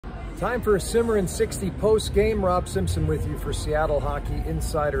Time for a Simmer in 60 post-game. Rob Simpson with you for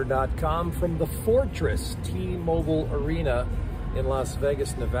SeattleHockeyInsider.com from the Fortress T-Mobile Arena in Las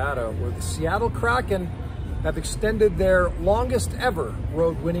Vegas, Nevada, where the Seattle Kraken have extended their longest ever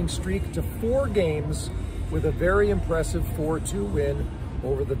road winning streak to 4 games with a very impressive 4-2 win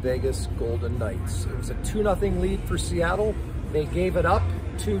over the Vegas Golden Knights. It was a 2-0 lead for Seattle. They gave it up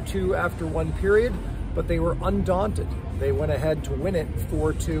 2-2 after 1 period, but they were undaunted. They went ahead to win it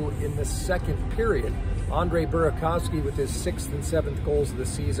 4-2 in the 2nd period. Andre Burakovsky with his 6th and 7th goals of the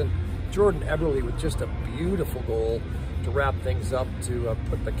season. Jordan Eberle with just a beautiful goal to wrap things up, to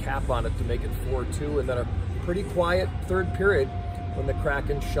put the cap on it to make it 4-2, and then a pretty quiet 3rd period when the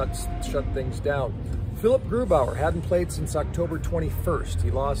Kraken shut things down. Philip Grubauer hadn't played since October 21st.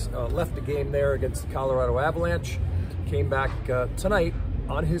 He left the game there against the Colorado Avalanche, came back tonight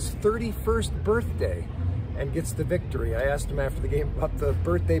on his 31st birthday and gets the victory. I asked him after the game about the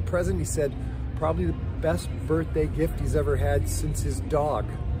birthday present. He said probably the best birthday gift he's ever had since his dog.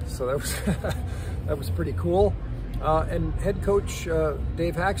 So that was that was pretty cool. And head coach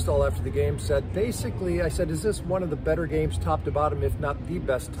Dave Haxtell after the game said, basically, I said, is this one of the better games top to bottom, if not the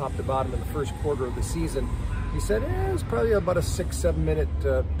best top to bottom in the first quarter of the season? He said, it was probably about a 6-7 minute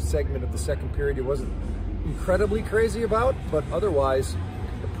segment of the 2nd period. It wasn't incredibly crazy about, but otherwise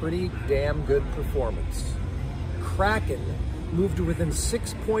a pretty damn good performance. Kraken moved to within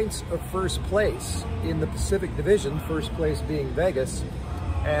 6 points of first place in the Pacific Division, first place being Vegas,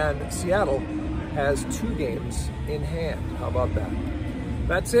 and Seattle has 2 games in hand. How about that?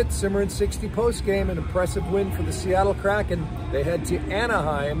 That's it. Simmer in 60 post-game. An impressive win for the Seattle Kraken. They head to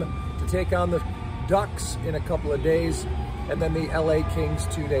Anaheim to take on the Ducks in a couple of days, and then the LA Kings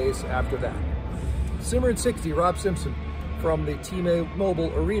 2 days after that. Simmer in 60, Rob Simpson from the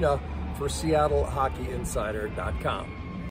T-Mobile Arena for SeattleHockeyInsider.com.